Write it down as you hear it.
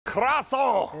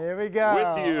Croissant. Here we go.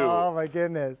 With you. Oh my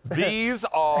goodness. These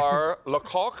are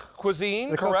Lecoq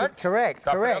Cuisine, correct? Correct.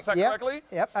 Did I pronounce that correctly?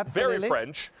 Yep, absolutely. Very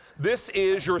French. This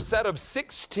is your set of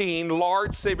 16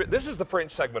 large savory. This is the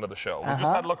French segment of the show. We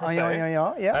just had Le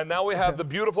Croissant. Yeah. And now we have the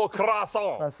beautiful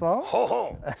croissant. Croissant.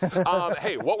 Ho, ho.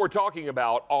 Hey, what we're talking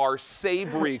about are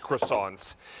savory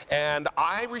croissants. And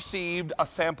I received a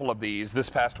sample of these this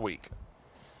past week.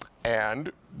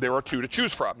 And there are two to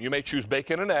choose from. You may choose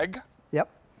bacon and egg. Yep.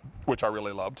 Which I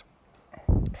really loved.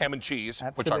 Ham and cheese,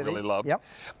 Absolutely. which I really loved. Yep.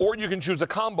 Or you can choose a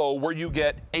combo where you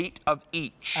get 8 of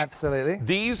each. Absolutely.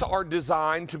 These are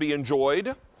designed to be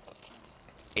enjoyed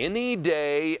any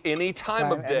day, any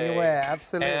time of day. Anywhere,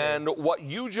 absolutely. And what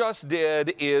you just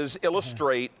did is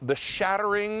illustrate the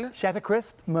shattering... Shatter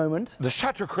crisp moment. The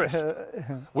Shatter Crisp.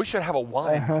 We should have a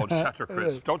wine called Shatter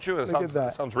Crisp, don't you? It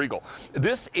sounds regal.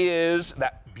 This is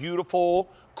that beautiful,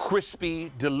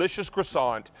 crispy, delicious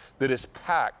croissant that is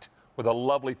packed with a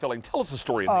lovely filling. Tell us the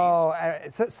story of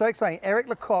these. Oh, so exciting. Eric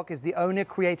Lecoq is the owner,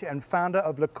 creator, and founder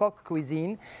of Lecoq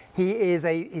Cuisine.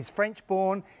 He's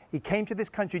French-born. He came to this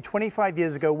country 25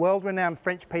 years ago, world-renowned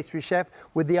French pastry chef,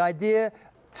 with the idea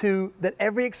that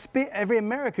every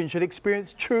American should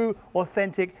experience true,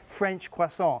 authentic French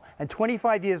croissant. And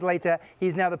 25 years later,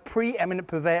 he's now the preeminent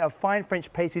purveyor of fine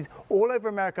French pastries all over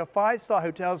America. 5-star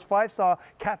hotels, 5-star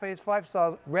cafes,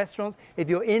 5-star restaurants. If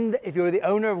you're the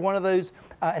owner of one of those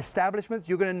establishments,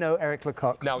 you're going to know Eric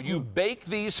Lecoq. Now, you bake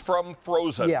these from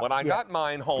frozen. Yeah, when I got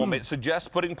mine home, it suggests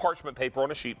putting parchment paper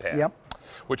on a sheet pan,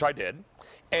 which I did.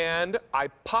 And I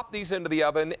popped these into the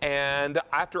oven, and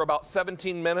after about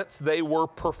 17 minutes, they were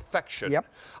perfection. Yep.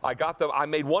 I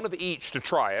made one of each to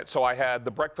try it. So I had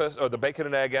the breakfast, or the bacon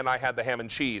and egg, and I had the ham and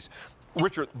cheese.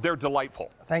 Richard, they're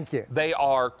delightful. Thank you. They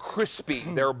are crispy,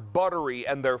 they're buttery,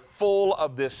 and they're full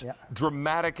of this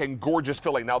dramatic and gorgeous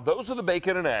filling. Now, those are the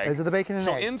bacon and egg. Those are the bacon and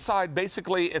egg. So inside,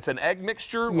 basically, it's an egg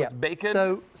mixture with bacon.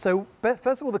 So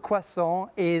first of all, the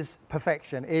croissant is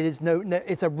perfection. It is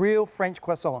it's a real French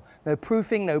croissant. No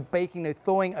proofing, no baking, no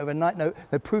thawing overnight, no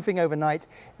proofing overnight.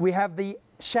 We have the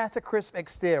shatter crisp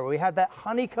exterior. We have that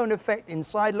honeycomb effect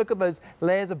inside. Look at those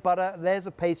layers of butter, layers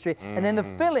of pastry. And then the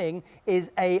filling is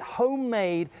a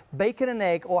homemade bacon and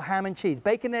egg or ham and cheese.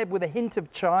 Bacon and egg with a hint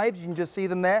of chives. You can just see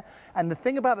them there. And the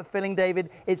thing about the filling,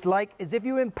 David, it's like as if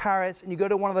you're in Paris and you go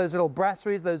to one of those little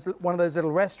brasseries, one of those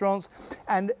little restaurants,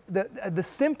 and the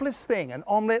simplest thing, an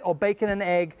omelette or bacon and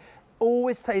egg,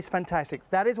 always tastes fantastic.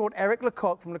 That is what Eric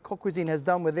Lecoq from Lecoq Cuisine has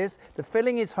done with this. The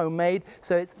filling is homemade,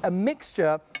 so it's a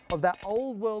mixture of that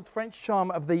old world French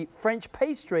charm of the French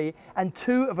pastry and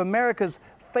two of America's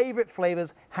favorite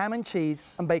flavors, ham and cheese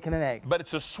and bacon and egg. But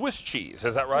it's a Swiss cheese,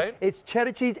 is that right? It's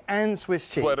cheddar cheese and Swiss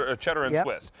cheese. Cheddar and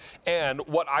Swiss. And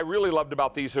what I really loved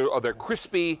about these are they're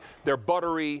crispy, they're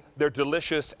buttery, they're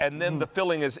delicious, and then the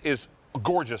filling is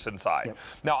gorgeous inside.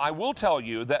 Now, I will tell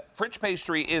you that French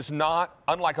pastry is not,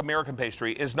 unlike American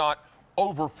pastry, is not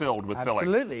overfilled with filling.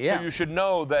 Absolutely, So you should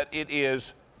know that it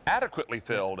is adequately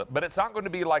filled, but it's not going to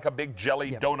be like a big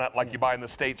jelly donut like you buy in the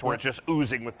States where it's just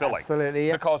oozing with filling.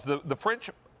 Absolutely, Because the French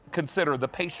consider the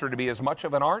pastry to be as much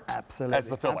of an art as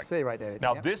the filling. Absolutely right, David.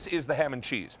 Now, this is the ham and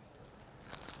cheese.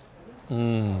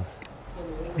 Drum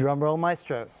roll,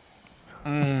 maestro.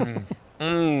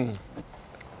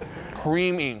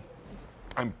 Creamy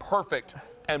and perfect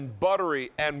and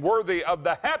buttery and worthy of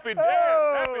the happy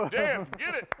dance. Happy dance.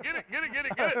 Get it, get it, get it, get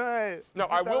it, get it. Right. Now,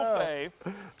 I will say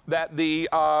that the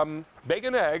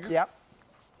bacon egg,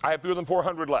 I have fewer than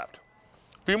 400 left.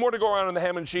 A few more to go around in the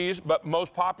ham and cheese, but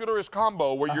most popular is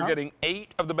combo, where you're getting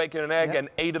 8 of the bacon and egg and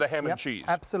 8 of the ham and cheese.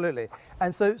 Absolutely.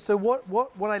 And so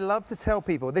what I love to tell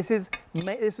people, this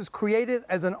was created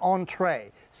as an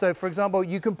entree. So for example,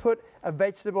 you can put a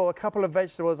vegetable, a couple of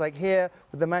vegetables like here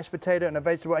with the mashed potato and a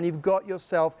vegetable, and you've got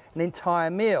yourself an entire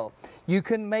meal. You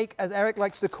can make, as Eric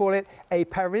likes to call it, a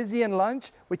Parisian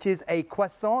lunch, which is a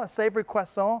croissant, a savory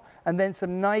croissant, and then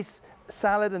some nice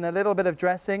salad and a little bit of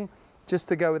dressing just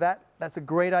to go with that. That's a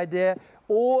great idea.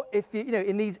 Or if you know,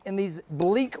 in these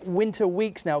bleak winter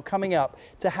weeks now coming up,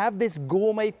 to have this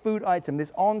gourmet food item,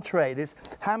 this entree, this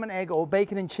ham and egg or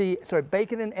bacon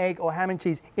and egg or ham and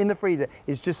cheese in the freezer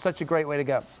is just such a great way to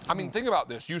go. I mean, think about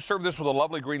this. You serve this with a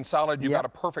lovely green salad, you've got a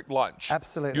perfect lunch.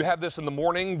 Absolutely. You have this in the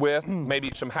morning with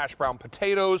maybe some hash brown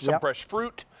potatoes, some fresh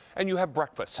fruit, and you have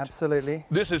breakfast. Absolutely.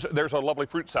 There's a lovely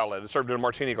fruit salad. It's served in a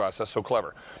martini glass. That's so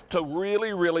clever. So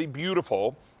really, really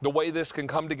beautiful the way this can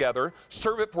come together.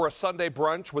 Serve it for a Sunday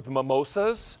brunch with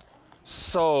mimosas.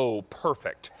 So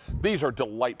perfect. These are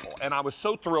delightful. And I was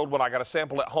so thrilled when I got a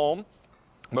sample at home,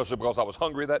 mostly because I was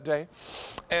hungry that day.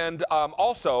 And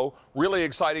also really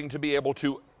exciting to be able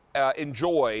to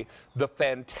enjoy the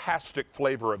fantastic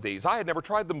flavor of these. I had never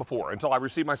tried them before until I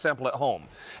received my sample at home,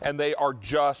 and they are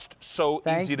just so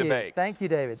easy to make. Thank you,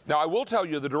 David. Now, I will tell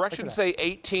you, the directions say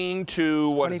 18 to,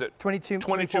 what is it? 22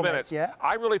 minutes. Yeah.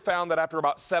 I really found that after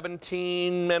about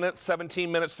 17 minutes,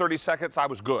 30 seconds, I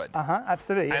was good.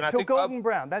 Absolutely. And Until golden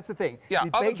brown, that's the thing. Yeah,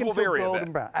 you ovens bake will until vary golden a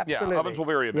bit. brown. Absolutely. Yeah, ovens will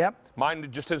vary a bit. Yep. Mine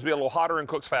just tends to be a little hotter and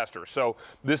cooks faster. So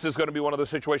this is going to be one of those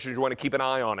situations you want to keep an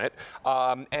eye on it.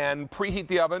 And preheat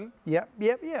the oven. Yep.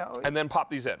 And then pop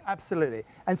these in. Absolutely.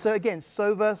 And so again,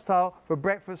 so versatile for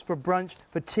breakfast, for brunch,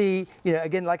 for tea. You know,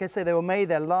 again, like I say, they were made,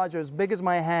 they're larger, as big as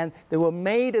my hand. They were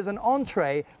made as an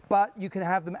entree, but you can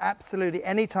have them absolutely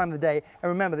any time of the day. And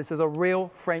remember, this is a real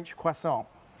French croissant.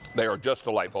 They are just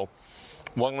delightful.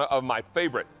 One of my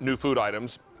favorite new food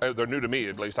items. They're new to me,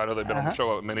 at least. I know they've been on the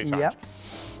show many times. Yep.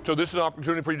 So this is an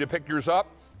opportunity for you to pick yours up.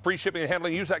 Free shipping and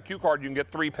handling. Use that Q card. You can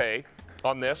get 3 pay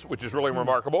on this, which is really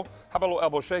remarkable. How about a little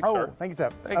elbow shake, sir? Oh, thank you,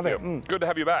 sir. Thank you. Good to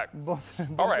have you back.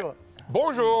 All right.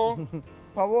 Bonjour.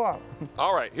 Au revoir.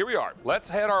 All right, here we are. Let's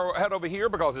head over here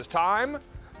because it's time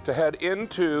to head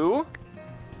into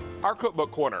our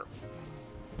cookbook corner.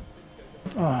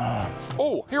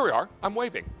 Oh, here we are. I'm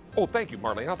waving. Oh, thank you,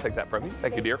 Marlene. I'll take that from you.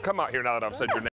 Thank you, dear. Come out here now that I've said your name.